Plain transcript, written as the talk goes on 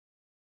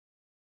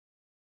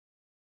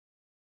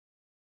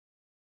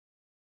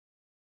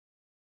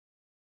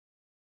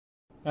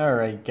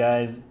Alright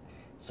guys,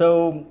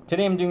 so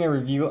today I'm doing a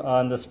review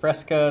on this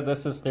Fresca.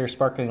 This is their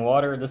sparkling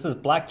water. This is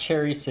black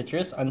cherry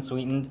citrus,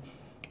 unsweetened.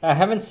 I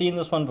haven't seen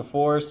this one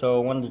before, so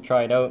I wanted to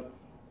try it out.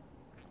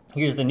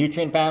 Here's the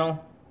nutrient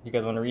panel. If you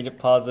guys want to read it,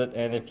 pause it,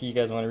 and if you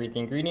guys want to read the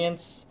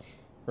ingredients,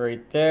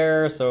 right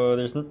there. So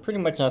there's pretty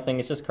much nothing,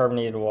 it's just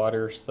carbonated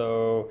water.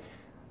 So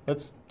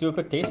let's do a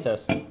quick taste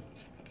test. There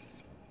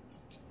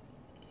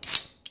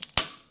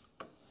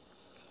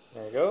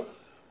you go.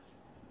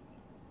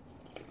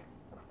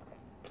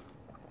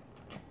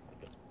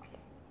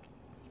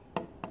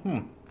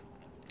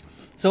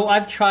 So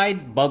I've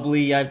tried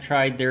bubbly, I've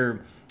tried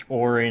their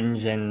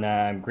orange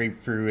and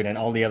grapefruit and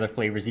all the other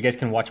flavors. You guys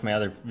can watch my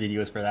other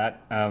videos for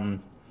that.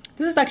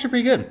 This is actually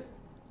pretty good.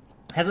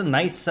 It has a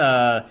nice,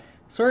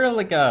 sort of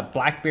like a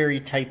blackberry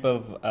type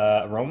of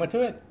aroma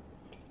to it.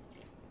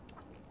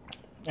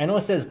 I know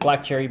it says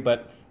black cherry,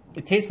 but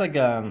it tastes like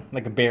a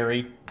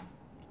berry.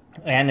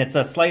 And it's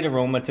a slight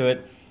aroma to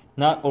it.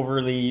 Not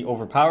overly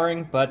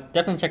overpowering, but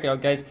definitely check it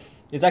out, guys.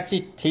 It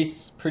actually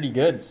tastes pretty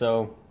good,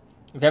 so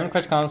if you have any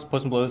questions, comments,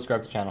 post them below,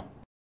 subscribe to the channel.